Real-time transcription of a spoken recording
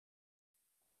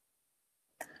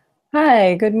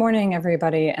Hi, good morning,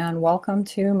 everybody, and welcome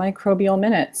to Microbial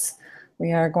Minutes.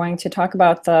 We are going to talk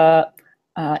about the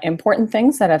important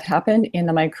things that have happened in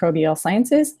the microbial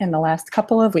sciences in the last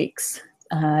couple of weeks.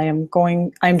 I'm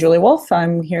Julie Wolf.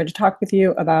 I'm here to talk with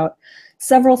you about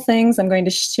several things. I'm going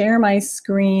to share my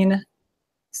screen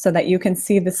so that you can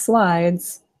see the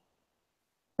slides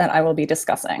that I will be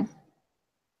discussing.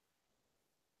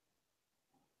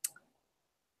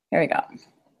 Here we go.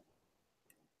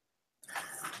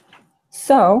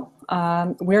 So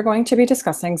we're going to be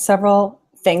discussing several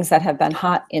things that have been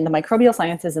hot in the microbial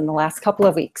sciences in the last couple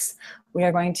of weeks. We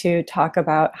are going to talk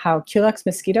about how Culex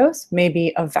mosquitoes may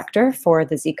be a vector for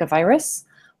the Zika virus.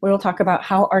 We will talk about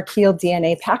how Archaeal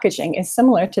DNA packaging is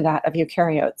similar to that of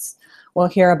eukaryotes. We'll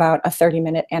hear about a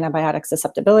 30-minute antibiotic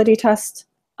susceptibility test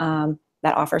that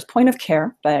offers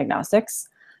point-of-care diagnostics,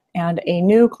 and a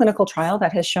new clinical trial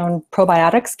that has shown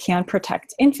probiotics can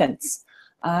protect infants.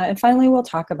 And finally, we'll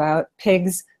talk about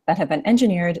pigs that have been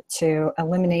engineered to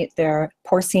eliminate their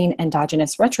porcine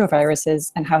endogenous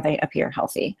retroviruses and how they appear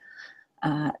healthy.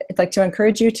 I'd like to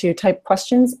encourage you to type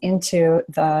questions into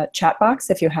the chat box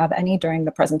if you have any during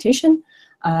the presentation,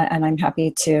 and I'm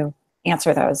happy to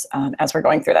answer those as we're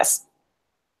going through this.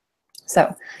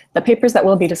 So the papers that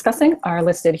we'll be discussing are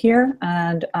listed here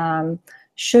and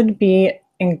should be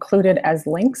included as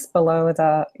links below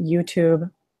the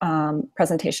YouTube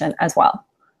presentation as well.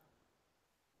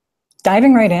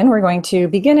 Diving right in, we're going to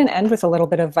begin and end with a little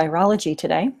bit of virology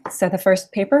today. So the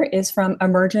first paper is from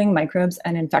Emerging Microbes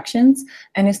and Infections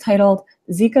and is titled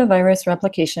Zika Virus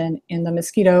Replication in the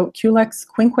Mosquito Culex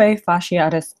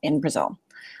fasciatus in Brazil.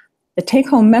 The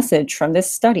take-home message from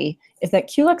this study is that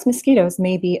Culex mosquitoes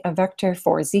may be a vector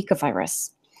for Zika virus.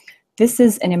 This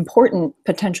is an important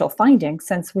potential finding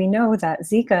since we know that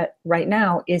Zika right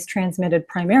now is transmitted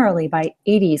primarily by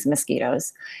Aedes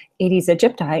mosquitoes. Aedes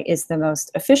aegypti is the most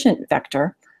efficient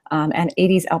vector, and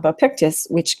Aedes albopictus,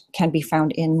 which can be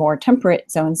found in more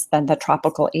temperate zones than the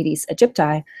tropical Aedes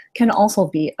aegypti, can also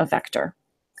be a vector.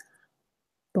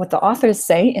 What the authors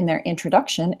say in their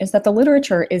introduction is that the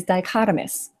literature is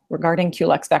dichotomous regarding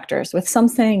Culex vectors, with some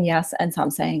saying yes and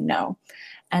some saying no.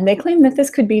 And they claim that this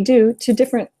could be due to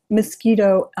different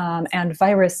mosquito and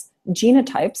virus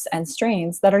genotypes and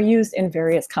strains that are used in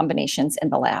various combinations in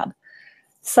the lab.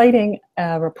 Citing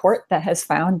a report that has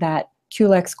found that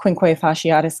Culex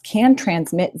fasciatus can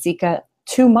transmit Zika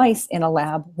to mice in a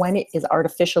lab when it is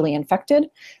artificially infected,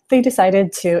 they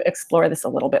decided to explore this a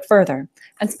little bit further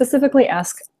and specifically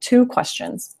ask two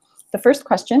questions. The first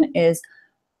question is,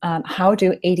 how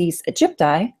do Aedes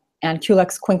aegypti and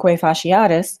Culex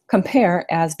fasciatus compare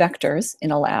as vectors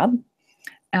in a lab?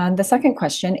 And the second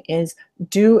question is,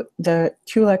 do the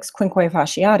Culex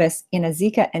fasciatus in a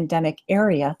Zika endemic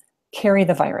area carry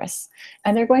the virus?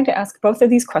 And they're going to ask both of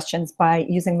these questions by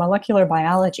using molecular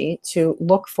biology to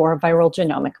look for viral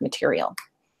genomic material.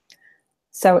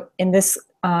 So in this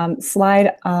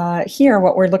slide here,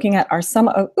 what we're looking at are some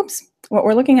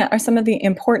of the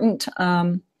important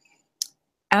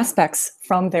aspects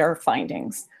from their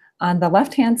findings. On the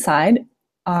left-hand side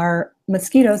are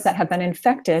mosquitoes that have been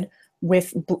infected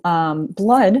with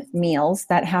blood meals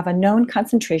that have a known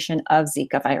concentration of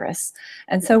Zika virus.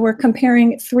 And so we're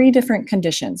comparing three different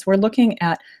conditions. We're looking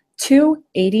at two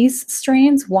Aedes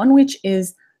strains, one which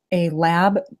is a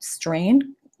lab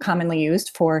strain commonly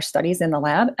used for studies in the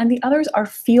lab, and the others are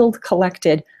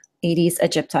field-collected Aedes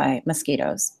aegypti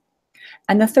mosquitoes.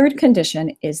 And the third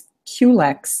condition is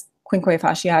Culex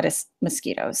fasciatus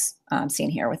mosquitoes, seen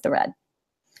here with the red.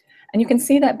 And you can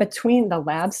see that between the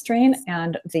lab strain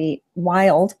and the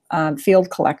wild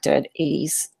field-collected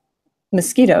Aedes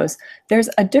mosquitoes, there's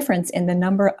a difference in the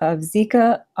number of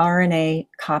Zika RNA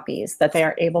copies that they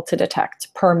are able to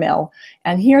detect per mil.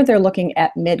 And here they're looking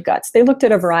at midguts. They looked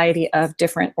at a variety of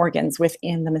different organs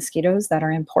within the mosquitoes that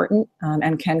are important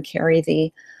and can carry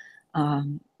this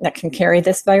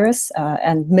virus.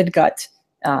 And midgut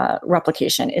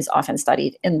replication is often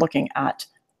studied in looking at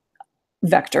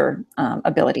vector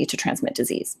ability to transmit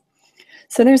disease.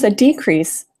 So there's a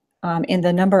decrease in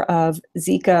the number of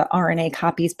Zika RNA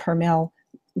copies per mil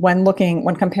when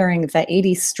comparing the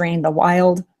Aedes strain, the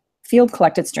wild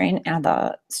field-collected strain, and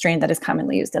the strain that is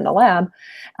commonly used in the lab.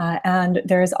 And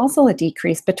there is also a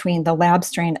decrease between the lab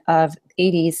strain of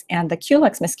Aedes and the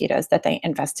Culex mosquitoes that they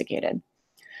investigated.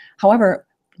 However,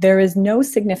 there is no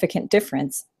significant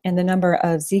difference in the number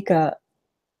of Zika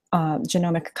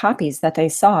genomic copies that they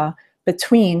saw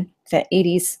between the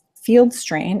Aedes field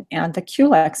strain and the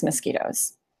Culex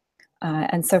mosquitoes.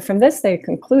 And so from this, they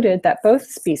concluded that both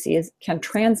species can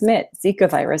transmit Zika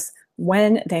virus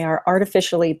when they are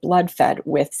artificially blood-fed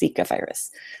with Zika virus.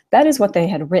 That is what they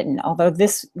had written, although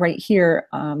this right here,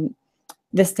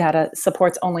 this data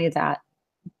supports only that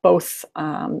both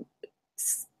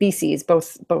species,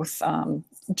 both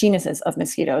genuses of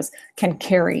mosquitoes can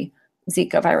carry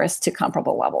Zika virus to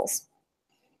comparable levels.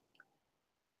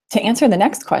 To answer the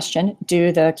next question,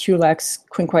 do the Culex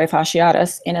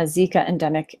quinquefasciatus in a Zika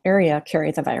endemic area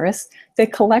carry the virus? They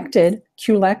collected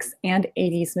Culex and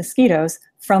Aedes mosquitoes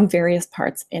from various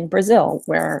parts in Brazil,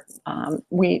 where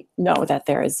we know that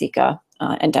there is Zika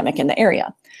endemic in the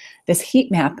area. This heat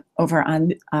map over on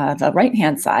the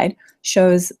right-hand side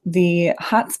shows the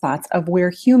hotspots of where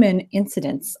human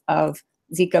incidents of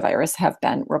Zika virus have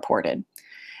been reported.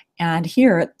 And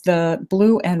here, the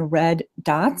blue and red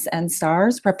dots and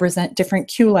stars represent different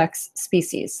Culex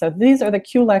species. So these are the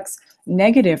Culex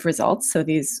negative results. So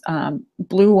these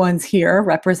blue ones here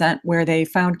represent where they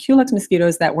found Culex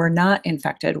mosquitoes that were not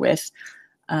infected with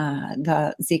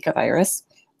the Zika virus.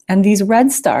 And these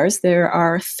red stars, there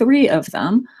are 3 of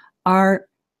them, are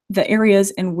the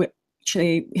areas in which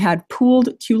they had pooled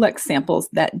Culex samples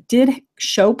that did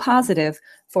show positive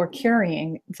for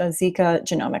carrying the Zika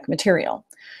genomic material.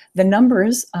 The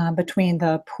numbers between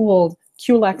the pooled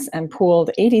Culex and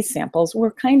pooled Aedes samples were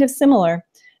kind of similar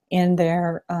in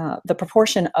their the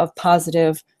proportion of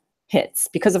positive hits,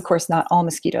 because of course not all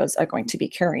mosquitoes are going to be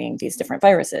carrying these different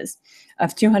viruses.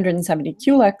 Of 270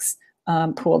 Culex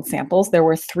pooled samples, there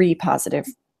were 3 positive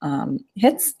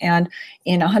hits, and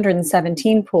in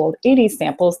 117 pooled Aedes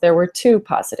samples, there were 2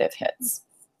 positive hits.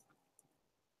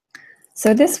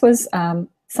 So this was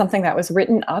something that was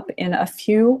written up in a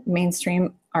few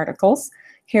mainstream articles.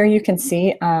 Here you can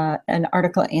see an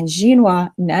article in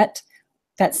Xinhua Net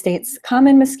that states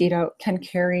common mosquito can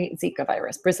carry Zika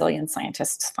virus, Brazilian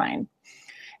scientists find.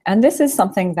 And this is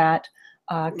something that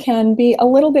can be a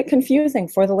little bit confusing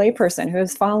for the layperson who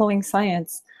is following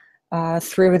science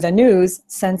through the news,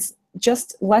 since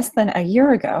just less than a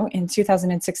year ago, in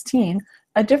 2016,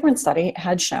 a different study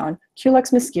had shown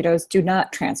Culex mosquitoes do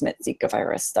not transmit Zika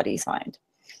virus, studies find.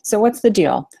 So what's the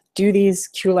deal? Do these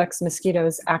Culex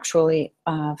mosquitoes actually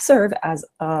serve as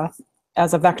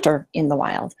a vector in the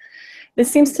wild? This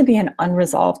seems to be an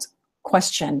unresolved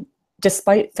question,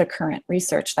 despite the current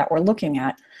research that we're looking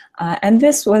at. And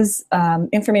this was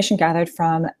information gathered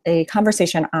from a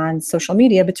conversation on social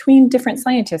media between different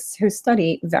scientists who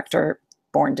study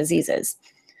vector-borne diseases.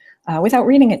 Without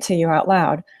reading it to you out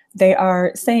loud, they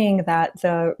are saying that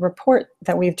the report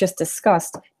that we've just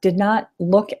discussed did not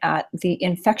look at the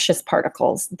infectious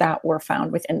particles that were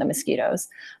found within the mosquitoes.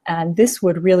 And this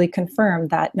would really confirm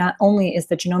that not only is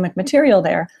the genomic material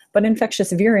there, but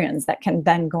infectious virions that can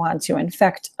then go on to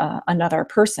infect another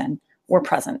person were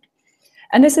present.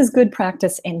 And this is good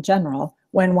practice in general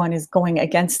when one is going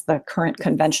against the current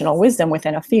conventional wisdom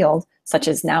within a field, such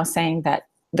as now saying that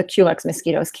the Culex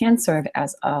mosquitoes can serve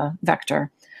as a vector,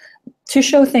 to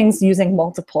show things using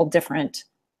multiple different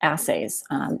assays,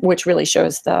 which really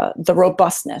shows the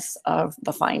robustness of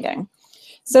the finding.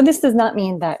 So this does not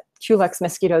mean that Culex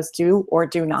mosquitoes do or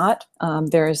do not.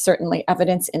 There is certainly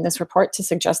evidence in this report to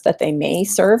suggest that they may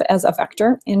serve as a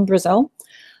vector in Brazil.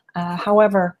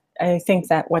 However, I think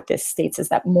that what this states is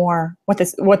that what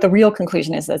the real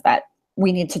conclusion is that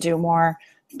we need to do more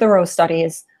thorough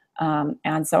studies.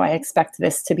 And so I expect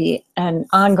this to be an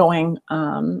ongoing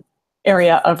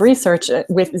area of research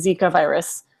with Zika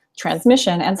virus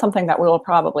transmission, and something that we will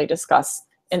probably discuss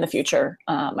in the future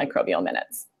microbial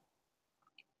minutes.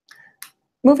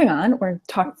 Moving on, we're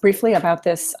talk briefly about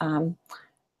this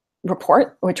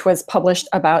report, which was published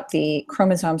about the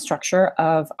chromosome structure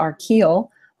of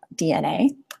Archaeal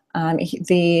DNA.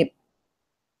 The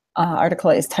article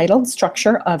is titled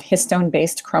Structure of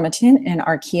Histone-Based Chromatin in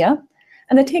Archaea.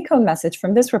 And the take-home message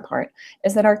from this report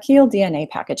is that Archaeal DNA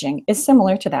packaging is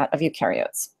similar to that of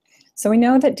eukaryotes. So we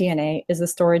know that DNA is a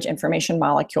storage information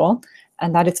molecule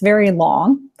and that it's very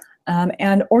long,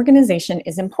 and organization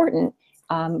is important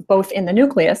both in the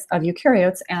nucleus of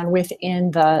eukaryotes and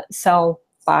within the cell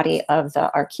body of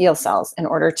the archaeal cells in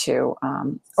order to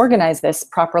organize this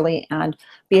properly and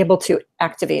be able to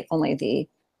activate only the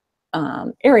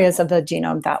areas of the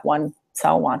genome that one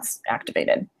cell wants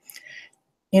activated.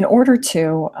 In order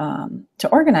to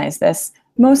organize this,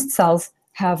 most cells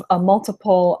have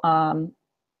multiple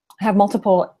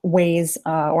ways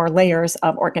or layers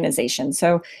of organization.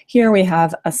 So here we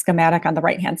have a schematic on the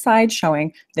right-hand side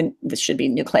showing this should be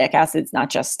nucleic acids, not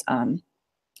just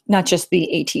the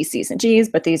A, T, C's, and G's,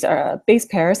 but these base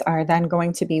pairs are then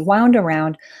going to be wound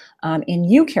around in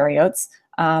eukaryotes,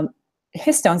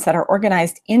 histones that are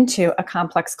organized into a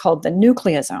complex called the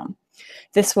nucleosome.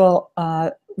 This will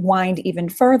wind even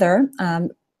further,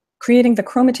 creating the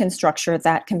chromatin structure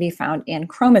that can be found in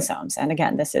chromosomes. And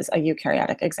again, this is a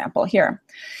eukaryotic example here.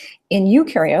 In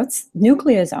eukaryotes,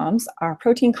 nucleosomes are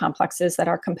protein complexes that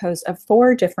are composed of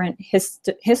 4 different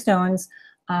histone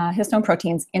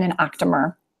proteins in an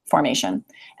octamer formation.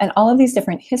 And all of these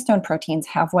different histone proteins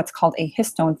have what's called a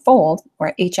histone fold,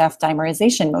 or HF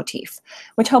dimerization motif,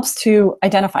 which helps to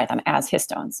identify them as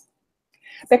histones.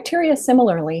 Bacteria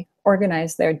similarly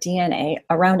organize their DNA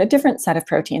around a different set of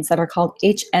proteins that are called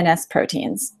HNS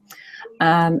proteins.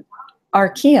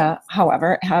 Archaea,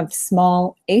 however, have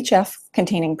small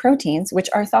HF-containing proteins which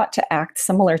are thought to act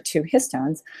similar to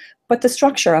histones, but the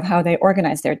structure of how they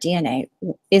organize their DNA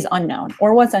is unknown,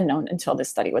 or was unknown until this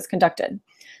study was conducted.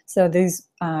 So these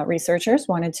researchers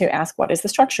wanted to ask, what is the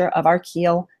structure of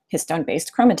archaeal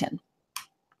histone-based chromatin?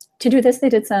 To do this, they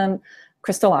did some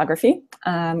crystallography,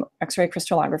 X-ray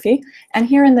crystallography. And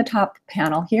here in the top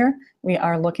panel here, we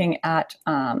are looking at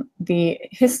the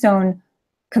histone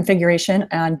configuration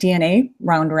and DNA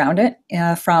round around it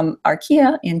from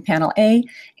Archaea in panel A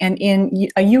and in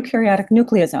a eukaryotic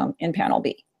nucleosome in panel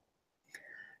B.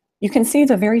 You can see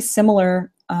the very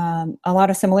similar, a lot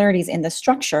of similarities in the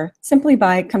structure simply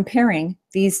by comparing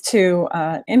these two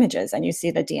images. And you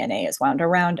see the DNA is wound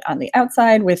around on the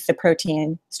outside with the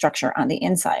protein structure on the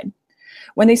inside.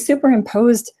 When they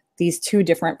superimposed these 2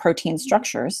 different protein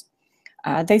structures,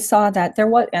 they saw that there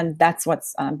was, and that's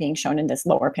what's being shown in this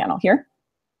lower panel here,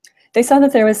 they saw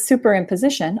that there was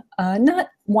superimposition, not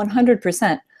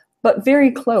 100%, but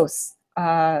very close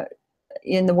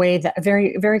in the way that,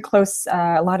 very close,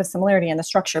 a lot of similarity in the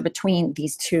structure between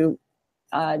these 2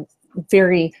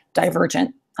 very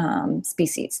divergent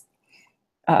species,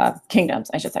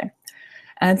 kingdoms, I should say.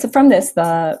 And so from this,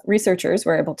 the researchers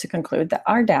were able to conclude that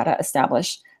our data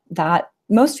established that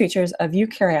most features of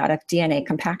eukaryotic DNA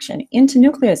compaction into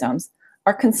nucleosomes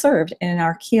are conserved in an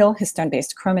archaeal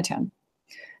histone-based chromatin.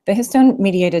 The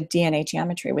histone-mediated DNA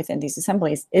geometry within these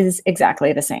assemblies is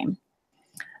exactly the same.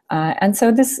 And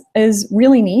so this is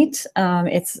really neat.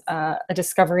 It's a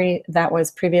discovery that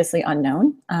was previously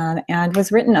unknown and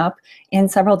was written up in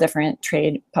several different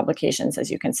trade publications, as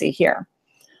you can see here.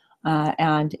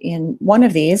 And in one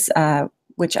of these,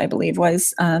 which I believe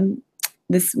was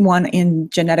this one in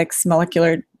Genetics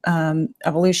Molecular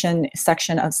Evolution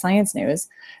section of Science News,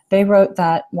 they wrote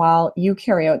that while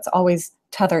eukaryotes always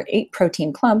tether 8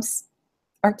 protein clumps,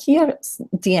 Archaea's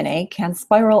DNA can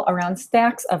spiral around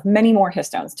stacks of many more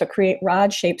histones to create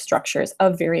rod-shaped structures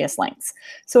of various lengths.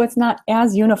 So it's not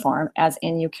as uniform as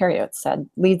in eukaryotes, said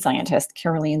lead scientist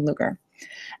Caroline Luger.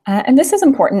 And this is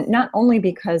important not only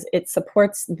because it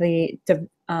supports the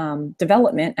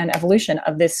development and evolution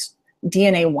of this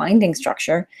DNA winding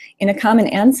structure in a common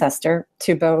ancestor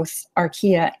to both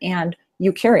Archaea and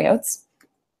eukaryotes,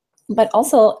 but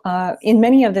also in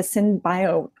many of the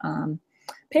SynBio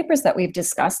papers that we've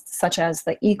discussed, such as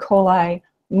the E. coli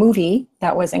movie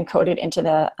that was encoded into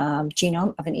the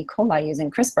genome of an E. coli using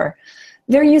CRISPR,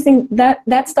 they're using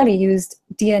that study used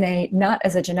DNA not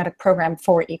as a genetic program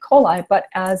for E. coli, but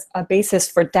as a basis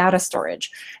for data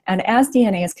storage. And as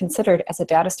DNA is considered as a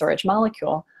data storage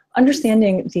molecule,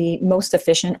 understanding the most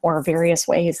efficient or various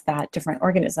ways that different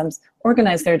organisms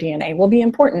organize their DNA will be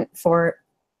important for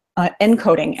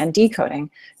encoding and decoding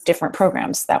different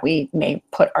programs that we may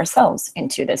put ourselves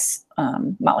into this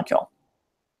molecule.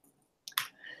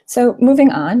 So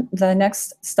moving on, the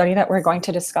next study that we're going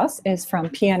to discuss is from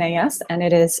PNAS, and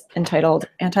it is entitled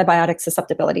Antibiotic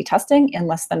Susceptibility Testing in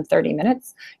Less Than 30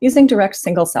 Minutes Using Direct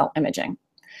Single-Cell Imaging.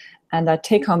 And the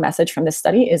take-home message from this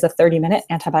study is a 30-minute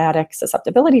antibiotic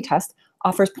susceptibility test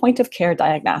offers point-of-care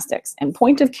diagnostics. And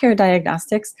point-of-care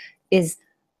diagnostics is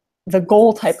the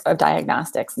goal type of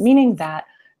diagnostics, meaning that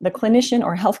the clinician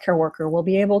or healthcare worker will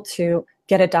be able to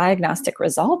get a diagnostic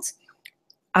result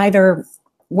either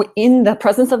in the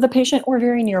presence of the patient or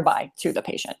very nearby to the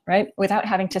patient, right? Without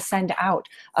having to send out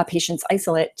a patient's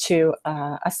isolate to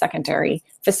a secondary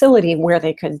facility where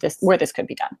this could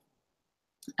be done.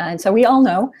 And so we all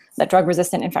know that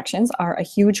drug-resistant infections are a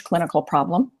huge clinical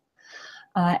problem,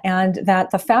 and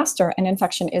that the faster an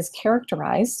infection is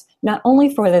characterized, not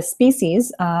only for the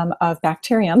species of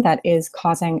bacterium that is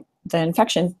causing the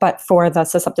infection, but for the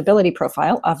susceptibility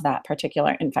profile of that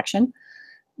particular infection,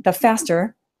 the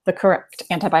faster the correct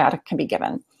antibiotic can be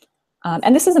given.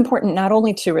 And this is important not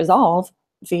only to resolve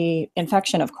the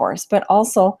infection, of course, but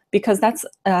also because that's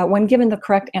when given the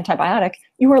correct antibiotic,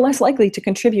 you are less likely to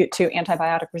contribute to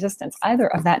antibiotic resistance, either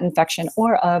of that infection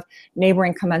or of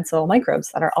neighboring commensal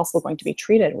microbes that are also going to be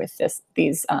treated with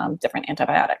these different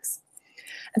antibiotics.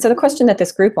 And so the question that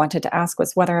this group wanted to ask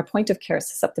was whether a point-of-care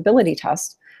susceptibility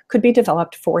test could be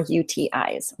developed for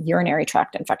UTIs, urinary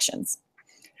tract infections.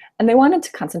 And they wanted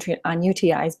to concentrate on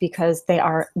UTIs because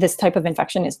this type of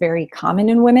infection is very common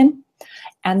in women,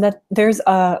 and that there's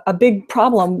a big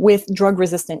problem with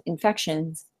drug-resistant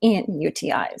infections in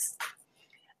UTIs.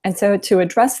 And so to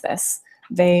address this,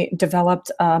 they developed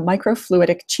a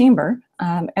microfluidic chamber,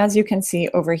 as you can see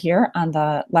over here on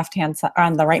the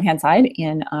right-hand side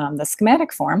in the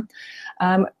schematic form,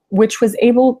 which was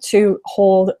able to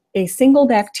hold a single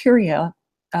bacterial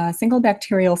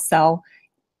cell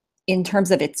in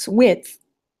terms of its width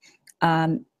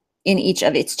in each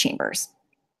of its chambers.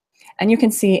 And you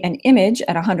can see an image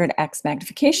at 100x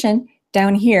magnification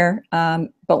down here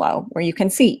below, where you can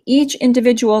see each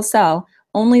individual cell,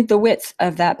 only the width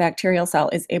of that bacterial cell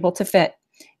is able to fit.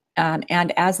 And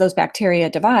as those bacteria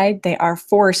divide, they are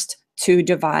forced to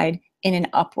divide in an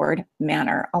upward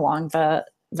manner along the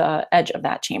edge of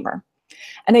that chamber.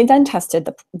 And they then tested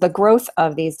the growth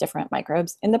of these different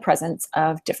microbes in the presence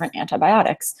of different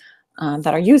antibiotics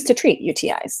that are used to treat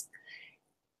UTIs.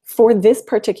 For this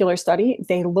particular study,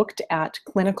 they looked at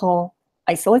clinical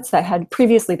isolates that had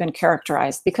previously been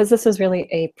characterized, because this is really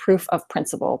a proof of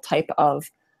principle type of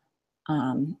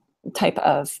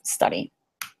study.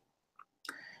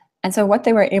 And so what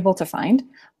they were able to find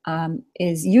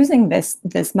is using this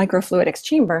microfluidics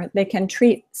chamber, they can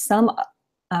treat some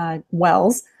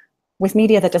wells with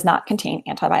media that does not contain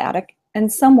antibiotic,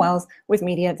 and some wells with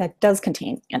media that does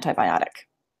contain antibiotic.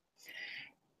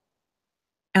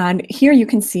 And here you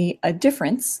can see a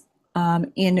difference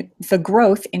in the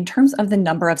growth in terms of the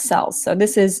number of cells. So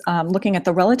this is looking at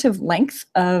the relative length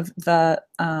of the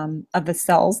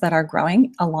cells that are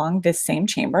growing along this same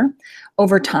chamber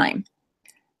over time.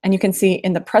 And you can see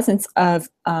in the presence of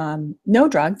no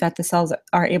drug that the cells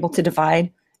are able to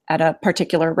divide at a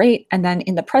particular rate, and then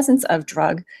in the presence of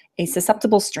drug, a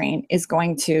susceptible strain is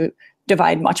going to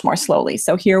divide much more slowly.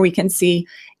 So here we can see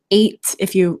 8,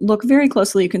 if you look very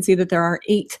closely, you can see that there are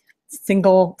 8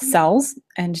 single cells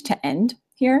end to end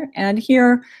here, and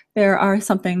here there are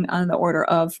something on the order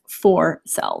of 4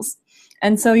 cells.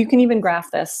 And so you can even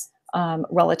graph this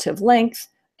relative length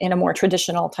in a more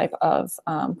traditional type of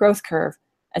growth curve,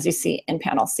 as you see in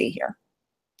panel C here.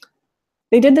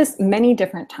 They did this many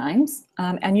different times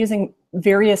and using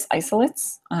various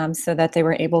isolates so that they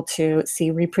were able to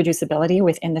see reproducibility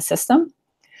within the system.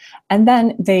 And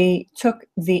then they took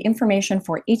the information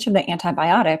for each of the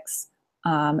antibiotics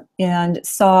and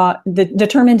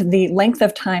determined the length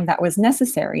of time that was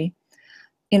necessary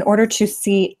in order to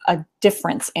see a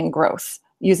difference in growth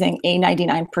using a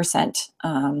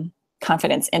 99%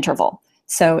 confidence interval.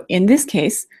 So in this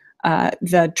case,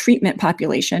 the treatment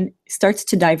population starts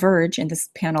to diverge in this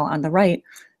panel on the right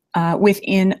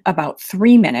within about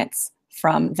 3 minutes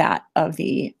from that of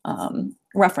the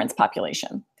reference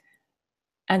population.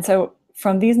 And so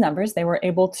from these numbers, they were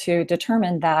able to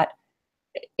determine that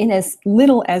in as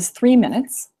little as 3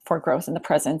 minutes for growth in the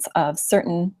presence of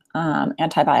certain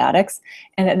antibiotics,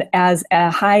 and as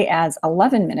high as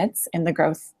 11 minutes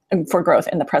for growth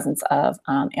in the presence of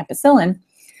ampicillin,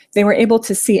 they were able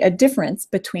to see a difference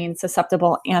between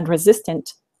susceptible and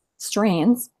resistant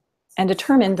strains and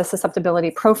determine the susceptibility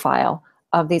profile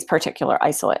of these particular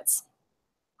isolates.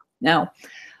 Now,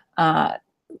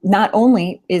 not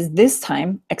only is this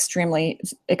time extremely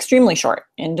short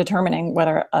in determining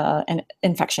whether an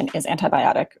infection is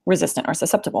antibiotic resistant or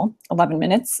susceptible, 11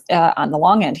 minutes on the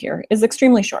long end here is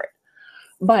extremely short,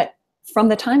 but from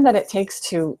the time that it takes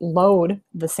to load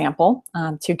the sample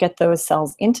to get those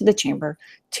cells into the chamber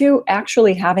to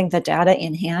actually having the data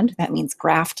in hand, that means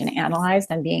graphed and analyzed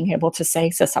and being able to say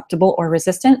susceptible or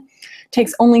resistant,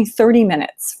 takes only 30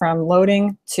 minutes from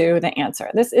loading to the answer.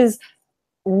 This is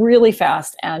really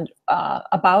fast and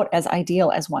about as ideal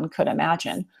as one could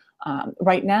imagine.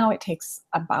 Right now, it takes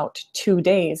about 2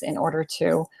 days in order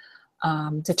to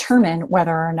determine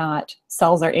whether or not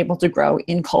cells are able to grow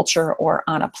in culture or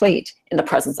on a plate in the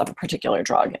presence of a particular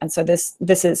drug. And so this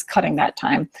is cutting that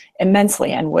time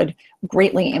immensely and would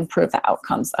greatly improve the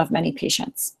outcomes of many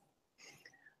patients.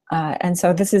 And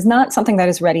so this is not something that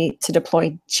is ready to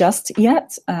deploy just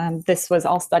yet. This was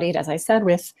all studied, as I said,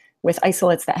 with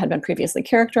isolates that had been previously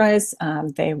characterized.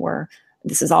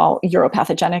 This is all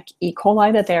uropathogenic E.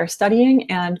 coli that they are studying,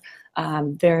 and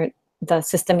the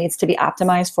system needs to be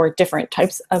optimized for different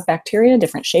types of bacteria,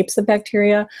 different shapes of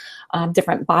bacteria,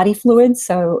 different body fluids.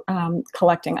 So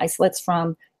collecting isolates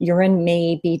from urine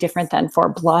may be different than for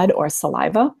blood or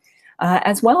saliva,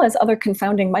 as well as other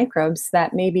confounding microbes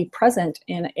that may be present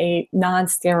in a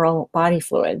non-sterile body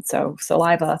fluid. So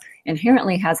saliva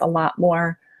inherently has a lot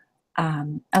more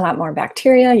a lot more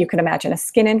bacteria. You could imagine a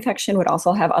skin infection would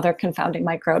also have other confounding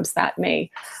microbes that may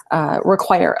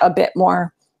require a bit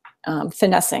more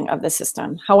finessing of the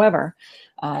system. However,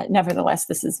 nevertheless,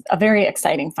 this is a very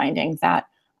exciting finding that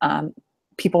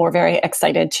people were very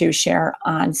excited to share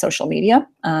on social media.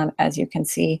 As you can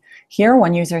see here,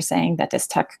 one user saying that this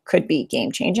tech could be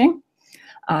game-changing.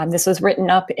 This was written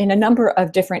up in a number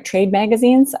of different trade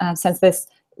magazines, since this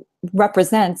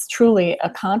represents truly a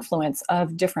confluence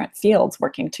of different fields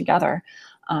working together.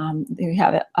 You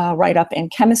have a write-up in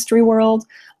Chemistry World.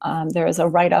 There is a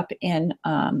write-up in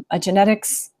a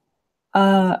genetics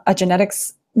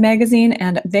magazine,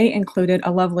 and they included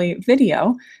a lovely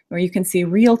video where you can see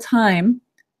real-time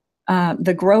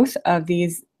the growth of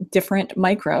these different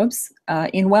microbes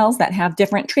in wells that have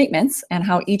different treatments, and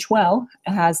how each well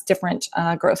has different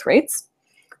growth rates.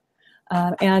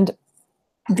 And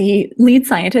the lead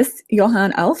scientist,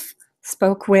 Johann Elf,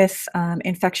 spoke with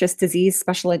Infectious Disease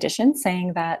Special Edition,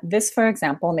 saying that this, for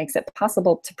example, makes it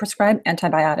possible to prescribe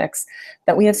antibiotics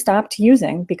that we have stopped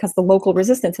using because the local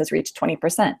resistance has reached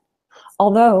 20%.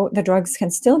 Although the drugs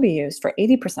can still be used for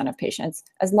 80% of patients,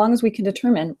 as long as we can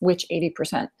determine which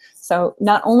 80%. So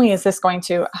not only is this going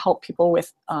to help people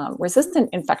with resistant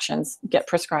infections get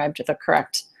prescribed the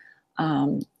correct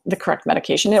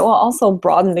medication, it will also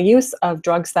broaden the use of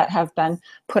drugs that have been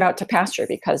put out to pasture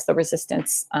because the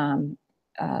resistance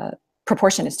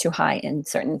proportion is too high in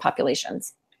certain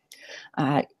populations.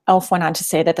 Elf went on to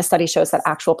say that the study shows that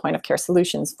actual point-of-care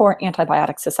solutions for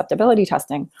antibiotic susceptibility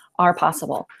testing are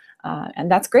possible. And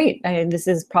that's great. This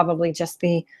is probably just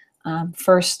the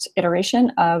first iteration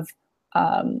of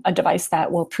a device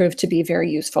that will prove to be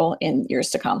very useful in years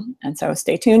to come. And so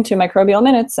stay tuned to Microbial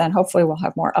Minutes, and hopefully we'll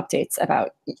have more updates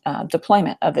about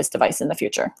deployment of this device in the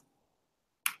future.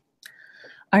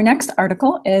 Our next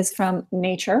article is from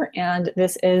Nature, and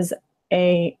this is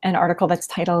an article that's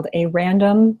titled "A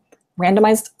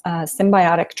Randomized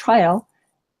Symbiotic Trial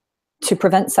to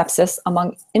Prevent Sepsis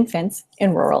Among Infants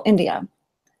in Rural India."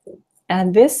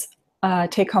 And this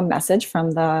take-home message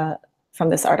from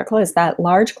this article is that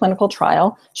large clinical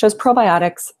trial shows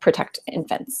probiotics protect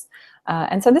infants.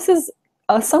 And so this is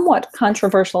a somewhat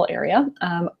controversial area,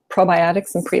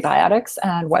 probiotics and prebiotics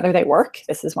and whether they work.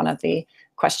 This is one of the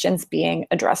questions being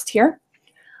addressed here.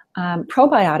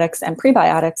 Probiotics and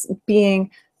prebiotics being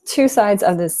two sides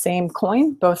of the same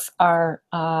coin, both are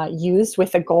used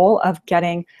with the goal of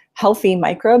getting healthy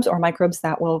microbes or microbes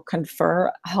that will confer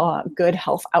good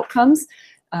health outcomes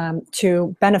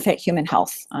to benefit human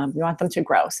health. We want them to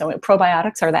grow. So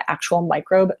probiotics are the actual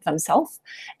microbe themselves,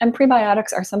 and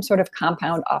prebiotics are some sort of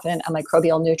compound, often a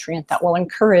microbial nutrient that will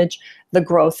encourage the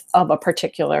growth of a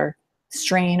particular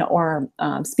strain or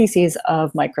species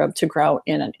of microbe to grow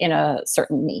in a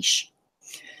certain niche.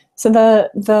 So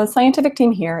the scientific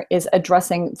team here is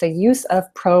addressing the use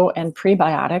of pro and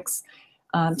prebiotics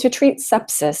to treat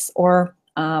sepsis or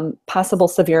possible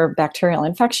severe bacterial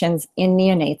infections in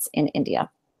neonates in India.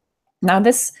 Now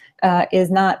this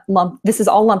is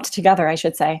all lumped together, I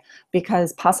should say,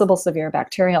 because possible severe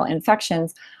bacterial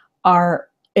infections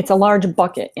it's a large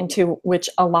bucket into which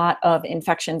a lot of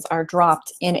infections are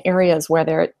dropped in areas where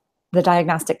the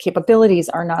diagnostic capabilities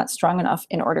are not strong enough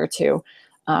in order to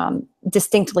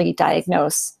distinctly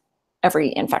diagnose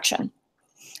every infection.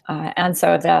 And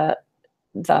so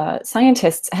the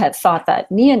scientists had thought that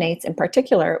neonates in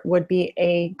particular would be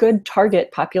a good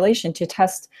target population to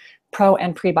test pro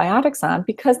and prebiotics on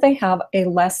because they have a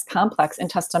less complex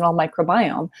intestinal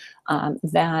microbiome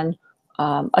than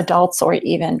adults or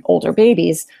even older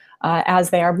babies,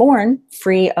 as they are born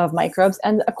free of microbes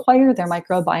and acquire their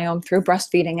microbiome through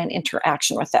breastfeeding and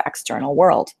interaction with the external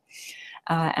world.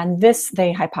 And this,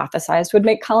 they hypothesized, would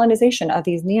make colonization of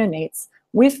these neonates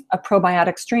with a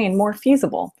probiotic strain more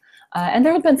feasible. And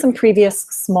there had been some previous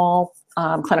small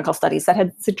clinical studies that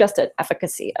had suggested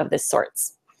efficacy of this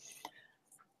sorts.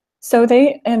 So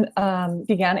they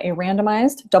began a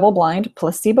randomized, double-blind,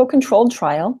 placebo-controlled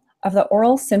trial of the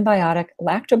oral symbiotic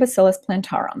Lactobacillus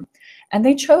plantarum. And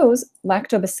they chose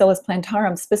Lactobacillus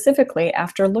plantarum specifically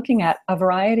after looking at a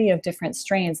variety of different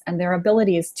strains and their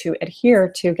abilities to adhere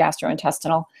to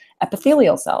gastrointestinal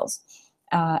epithelial cells.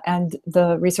 And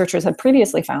the researchers had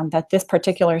previously found that this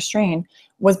particular strain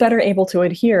was better able to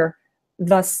adhere,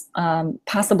 thus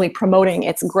possibly promoting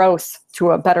its growth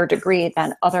to a better degree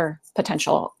than other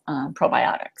potential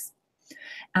probiotics.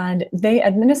 And they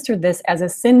administered this as a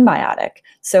symbiotic.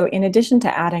 So in addition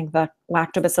to adding the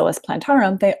Lactobacillus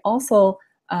plantarum, they also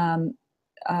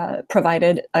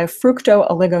provided a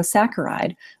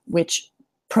fructooligosaccharide, which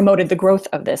promoted the growth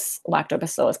of this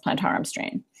Lactobacillus plantarum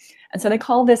strain. And so they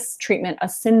call this treatment a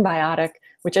symbiotic,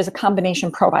 which is a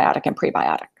combination probiotic and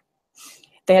prebiotic.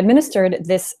 They administered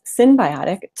this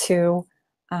symbiotic to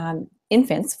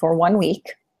infants for 1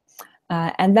 week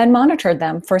and then monitored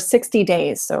them for 60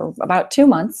 days, so about 2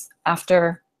 months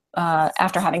after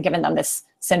having given them this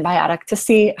symbiotic, to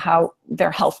see how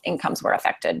their health incomes were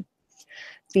affected.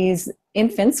 These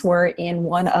infants were in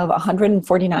one of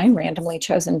 149 randomly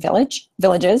chosen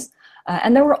villages,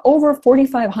 and there were over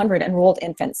 4,500 enrolled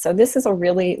infants. So this is a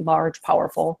really large,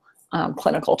 powerful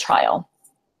clinical trial.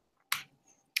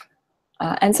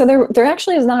 And so there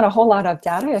actually is not a whole lot of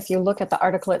data. If you look at the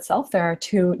article itself, there are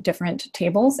 2 different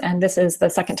tables, and this is the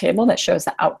second table that shows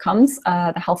the outcomes,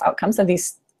 the health outcomes of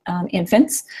these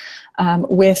infants,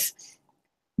 with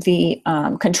the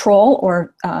control,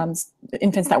 or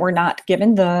infants that were not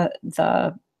given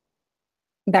the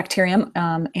bacterium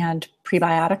and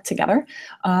prebiotic together,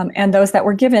 and those that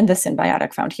were given the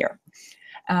symbiotic found here.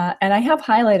 And I have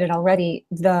highlighted already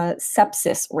the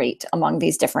sepsis rate among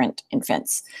these different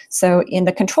infants. So in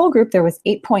the control group, there was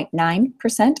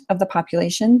 8.9% of the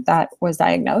population that were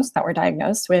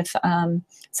diagnosed with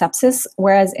sepsis,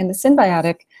 whereas in the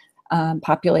symbiotic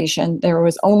population, there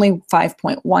was only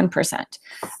 5.1%.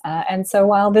 And so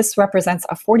while this represents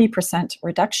a 40%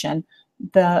 reduction,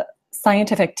 the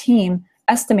scientific team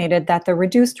estimated that the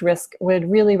reduced risk would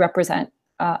really represent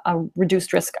a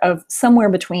reduced risk of somewhere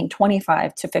between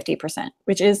 25 to 50%,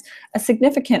 which is a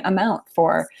significant amount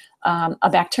for a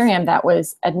bacterium that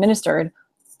was administered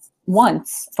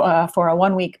once for a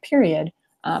 1 week period,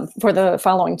 for the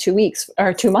following 2 weeks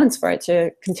or 2 months, for it to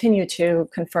continue to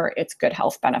confer its good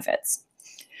health benefits.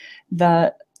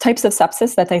 The types of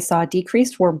sepsis that they saw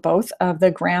decreased were both of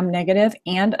the gram-negative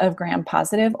and of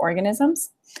gram-positive organisms.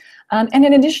 And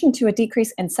in addition to a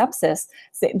decrease in sepsis,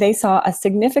 they saw a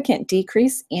significant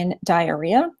decrease in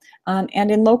diarrhea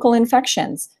and in local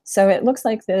infections. So it looks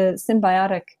like the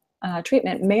symbiotic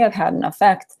treatment may have had an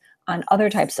effect on other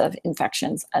types of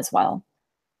infections as well.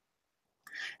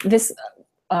 This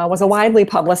was a widely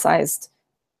publicized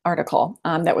article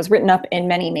that was written up in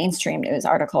many mainstream news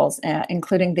articles,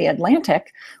 including The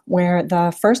Atlantic, where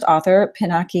the first author,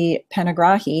 Pinaki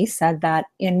Panigrahi, said that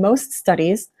in most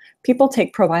studies, people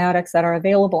take probiotics that are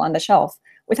available on the shelf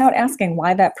without asking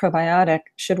why that probiotic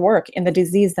should work in the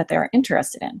disease that they're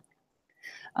interested in.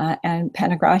 And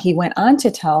Panigrahi went on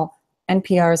to tell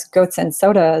NPR's Goats and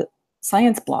Soda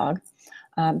science blog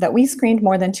that we screened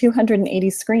more than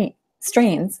 280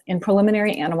 strains in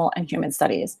preliminary animal and human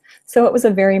studies. So it was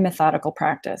a very methodical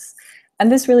practice.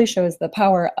 And this really shows the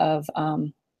power of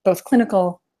both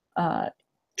clinical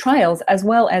trials as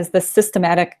well as the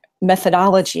systematic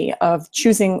methodology of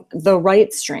choosing the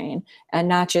right strain and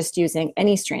not just using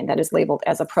any strain that is labeled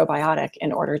as a probiotic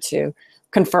in order to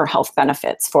confer health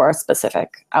benefits for a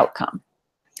specific outcome.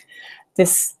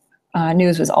 This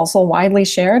news was also widely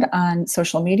shared on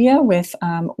social media, with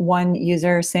one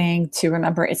user saying to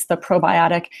remember it's the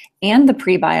probiotic and the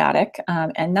prebiotic,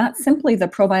 and not simply the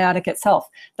probiotic itself.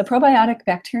 The probiotic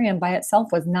bacterium by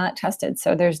itself was not tested,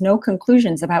 so there's no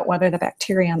conclusions about whether the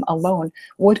bacterium alone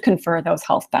would confer those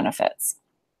health benefits.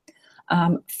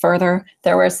 Further,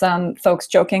 there were some folks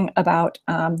joking about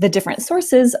the different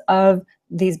sources of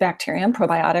these bacterium.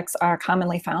 Probiotics are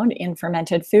commonly found in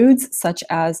fermented foods such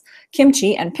as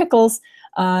kimchi and pickles.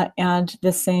 And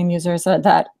the same user said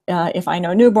that if I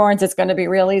know newborns, it's going to be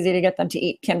real easy to get them to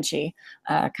eat kimchi,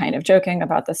 kind of joking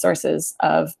about the sources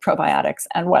of probiotics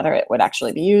and whether it would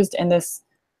actually be used in this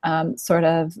sort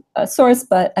of source.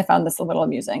 But I found this a little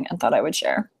amusing and thought I would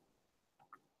share.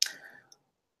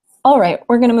 All right,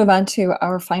 we're going to move on to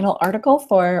our final article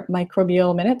for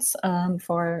Microbial Minutes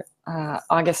for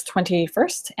August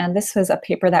 21st. And this was a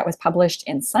paper that was published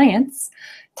in Science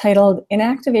titled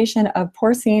Inactivation of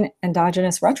Porcine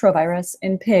Endogenous Retrovirus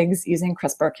in Pigs Using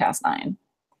CRISPR-Cas9.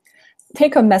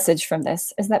 Take-home message from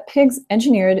this is that pigs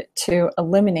engineered to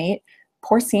eliminate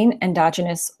porcine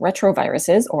endogenous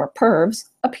retroviruses, or PERVs,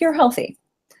 appear healthy.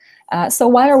 So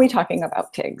why are we talking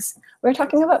about pigs? We're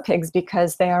talking about pigs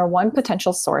because they are one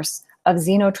potential source of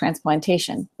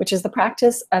xenotransplantation, which is the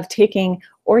practice of taking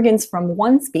organs from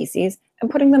one species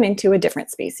and putting them into a different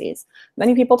species.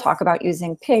 Many people talk about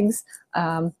using pigs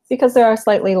because there are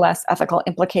slightly less ethical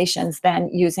implications than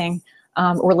using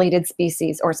related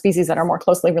species or species that are more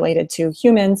closely related to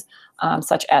humans,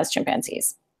 such as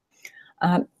chimpanzees.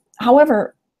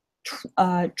 However,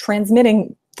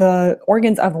 transmitting the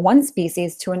organs of one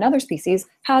species to another species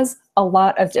has a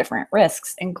lot of different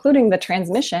risks, including the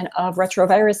transmission of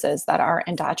retroviruses that are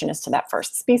endogenous to that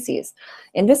first species.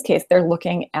 In this case, they're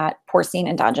looking at porcine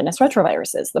endogenous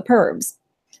retroviruses, the PERVs.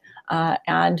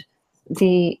 And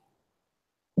the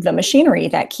the machinery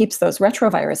that keeps those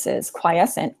retroviruses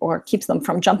quiescent or keeps them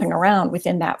from jumping around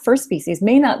within that first species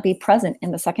may not be present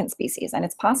in the second species. And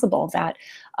it's possible that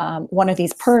one of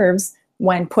these PERVs,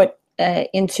 when put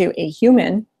into a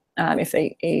human, if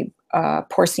a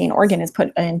porcine organ is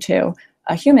put into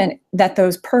a human, that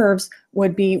those PERVs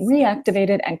would be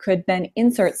reactivated and could then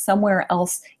insert somewhere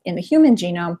else in the human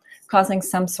genome, causing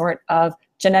some sort of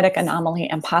genetic anomaly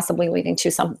and possibly leading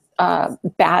to some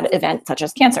bad event such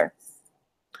as cancer.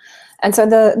 And so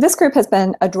this group has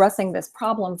been addressing this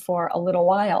problem for a little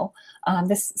while.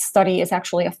 This study is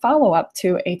actually a follow-up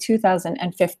to a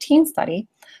 2015 study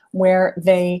where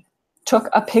they took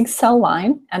a pig cell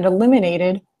line and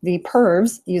eliminated the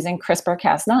PERVs using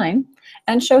CRISPR-Cas9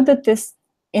 and showed that this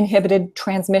inhibited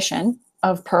transmission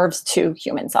of PERVs to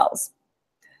human cells.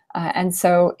 And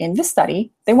so in this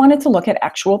study, they wanted to look at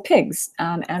actual pigs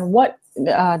and what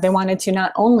they wanted to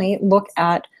not only look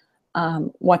at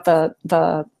what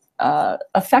the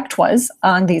effect was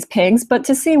on these pigs, but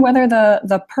to see whether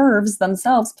the PERVs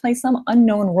themselves play some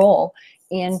unknown role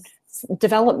in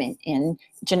development, in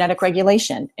genetic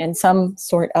regulation, in some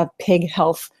sort of pig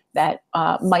health that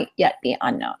might yet be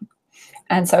unknown.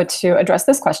 And so to address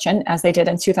this question, as they did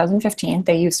in 2015,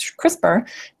 they used CRISPR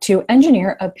to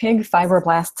engineer a pig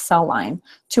fibroblast cell line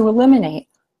to eliminate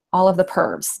all of the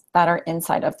PERVs that are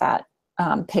inside of that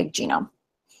pig genome.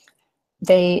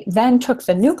 They then took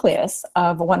the nucleus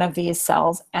of one of these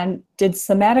cells and did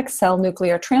somatic cell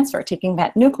nuclear transfer, taking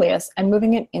that nucleus and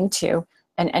moving it into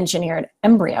an engineered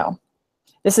embryo.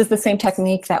 This is the same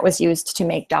technique that was used to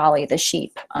make Dolly the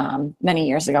sheep many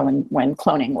years ago when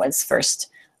cloning was first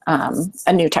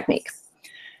a new technique.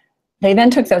 They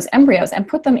then took those embryos and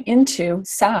put them into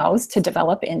sows to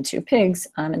develop into pigs,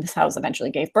 and the sows eventually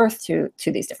gave birth to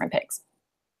these different pigs.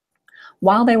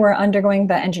 While they were undergoing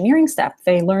the engineering step,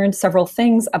 they learned several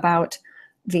things about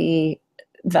the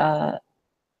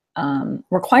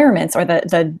requirements or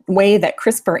the way that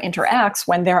CRISPR interacts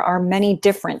when there are many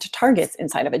different targets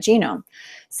inside of a genome.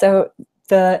 So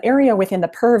the area within the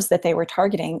PERVs that they were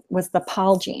targeting was the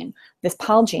POL gene. This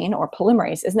POL gene, or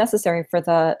polymerase, is necessary for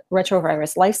the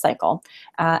retrovirus life cycle.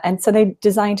 And so they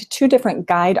designed two different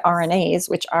guide RNAs,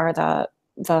 which are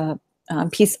the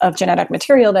piece of genetic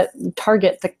material that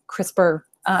target the CRISPR,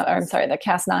 the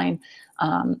Cas9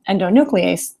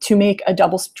 endonuclease to make a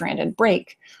double-stranded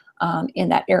break in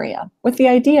that area, with the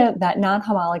idea that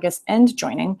non-homologous end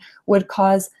joining would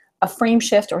cause a frame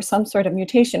shift or some sort of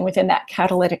mutation within that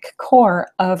catalytic core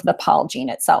of the POL gene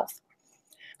itself.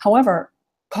 However,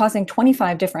 causing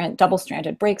 25 different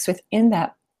double-stranded breaks within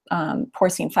that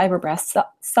porcine fibroblast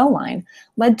cell line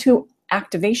led to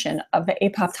activation of the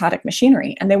apoptotic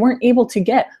machinery, and they weren't able to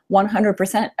get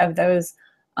 100% of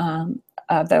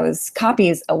those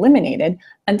copies eliminated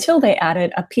until they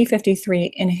added a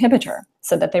p53 inhibitor,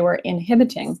 so that they were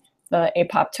inhibiting the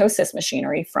apoptosis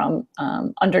machinery from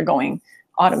undergoing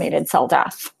automated cell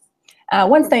death.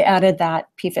 Once they added that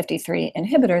p53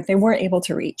 inhibitor, they were able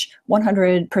to reach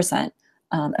 100%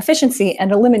 efficiency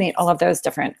and eliminate all of those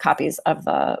different copies of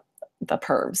the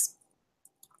PERVs.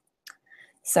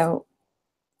 So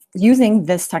using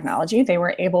this technology, they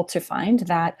were able to find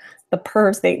that the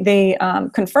PERVs, they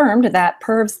confirmed that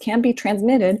PERVs can be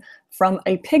transmitted from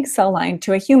a pig cell line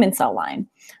to a human cell line.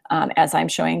 As I'm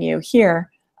showing you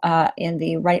here in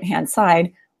the right-hand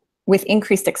side, with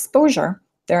increased exposure,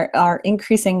 there are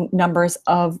increasing numbers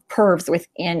of PERVs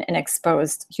within an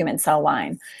exposed human cell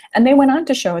line. And they went on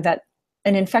to show that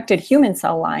an infected human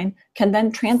cell line can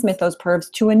then transmit those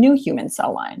PERVs to a new human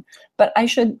cell line. But I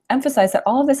should emphasize that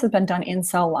all of this has been done in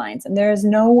cell lines, and there is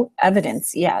no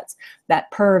evidence yet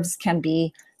that PERVs can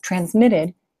be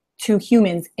transmitted to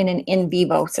humans in an in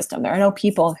vivo system. There are no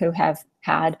people who have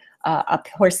had a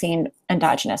porcine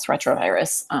endogenous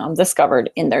retrovirus discovered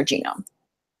in their genome.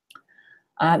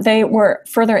 They were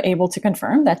further able to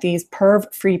confirm that these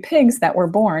PERV-free pigs that were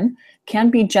born can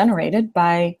be generated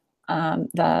by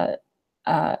the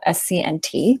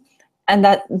SCNT, and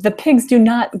that the pigs do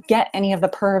not get any of the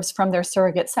PERVs from their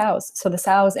surrogate sows. So the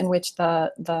sows in which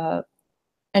the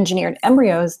engineered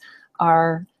embryos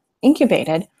are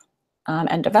incubated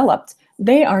and developed,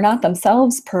 they are not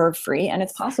themselves PERV-free, and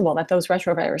it's possible that those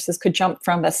retroviruses could jump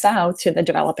from the sow to the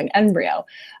developing embryo.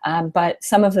 But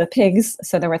some of the pigs,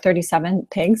 so there were 37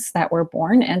 pigs that were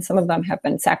born, and some of them have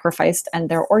been sacrificed, and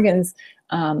their organs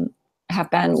have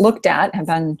been looked at, have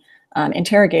been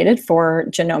interrogated for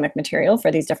genomic material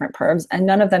for these different PERVs, and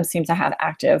none of them seem to have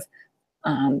active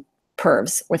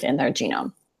PERVs within their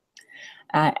genome.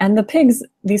 And the pigs,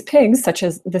 these pigs, such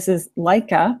as this is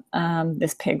Laika,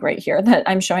 this pig right here that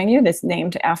I'm showing you, this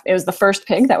named after, it was the first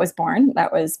pig that was born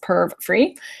that was PERV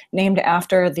free, named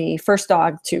after the first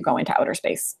dog to go into outer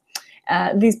space.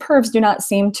 These PERVs do not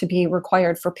seem to be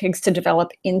required for pigs to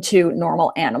develop into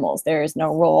normal animals. There is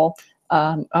no role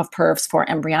of PERVs for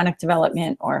embryonic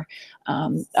development or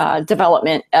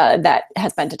development that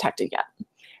has been detected yet.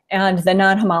 And the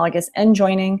non-homologous end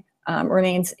joining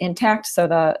remains intact,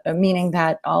 so meaning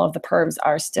that all of the PERVs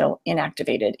are still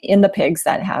inactivated in the pigs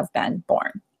that have been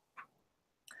born.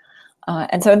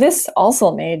 And so this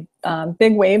also made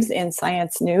big waves in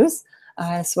science news.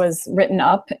 This was written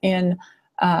up in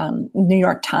New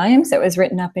York Times. It was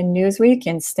written up in Newsweek,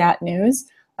 in Stat News,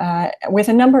 with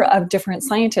a number of different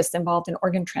scientists involved in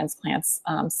organ transplants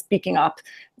speaking up.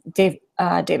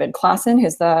 David Clausen,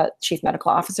 who's the Chief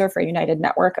Medical Officer for United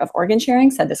Network of Organ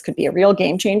Sharing, said this could be a real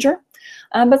game changer.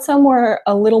 But some were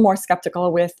a little more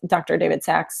skeptical, with Dr. David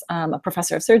Sachs, a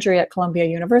professor of surgery at Columbia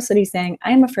University, saying,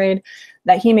 "I am afraid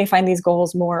that he may find these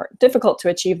goals more difficult to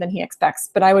achieve than he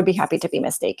expects, but I would be happy to be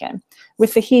mistaken."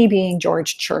 With the he being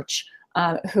George Church,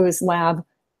 whose lab,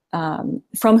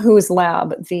 from whose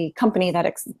lab the company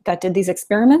that did these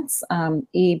experiments,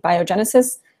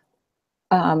 eBiogenesis,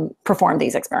 performed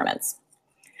these experiments.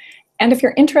 And if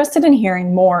you're interested in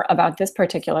hearing more about this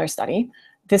particular study,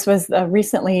 this was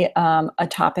recently a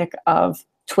topic of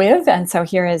TWIV, and so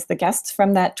here is the guest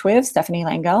from that TWIV, Stephanie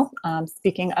Langell,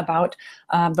 speaking about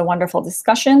the wonderful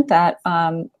discussion that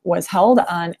was held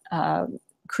on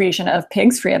creation of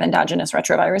pigs free of endogenous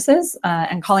retroviruses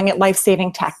and calling it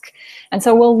life-saving tech. And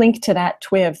so we'll link to that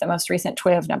TWIV, the most recent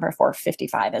TWIV number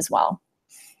 455 as well.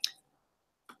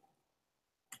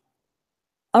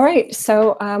 All right,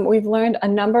 so we've learned a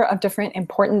number of different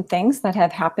important things that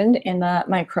have happened in the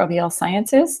microbial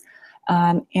sciences.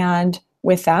 And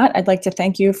with that, I'd like to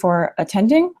thank you for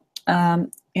attending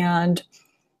and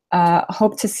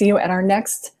hope to see you at our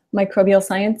next microbial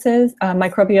sciences,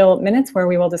 microbial minutes, where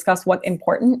we will discuss what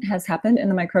important has happened in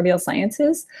the microbial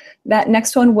sciences. That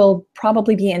next one will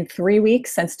probably be in 3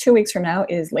 weeks, since 2 weeks from now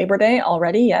is Labor Day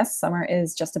already. Yes, summer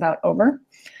is just about over.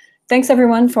 Thanks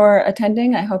everyone for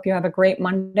attending. I hope you have a great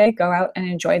Monday. Go out and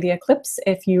enjoy the eclipse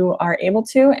if you are able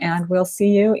to, and we'll see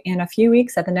you in a few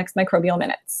weeks at the next Microbial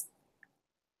Minutes.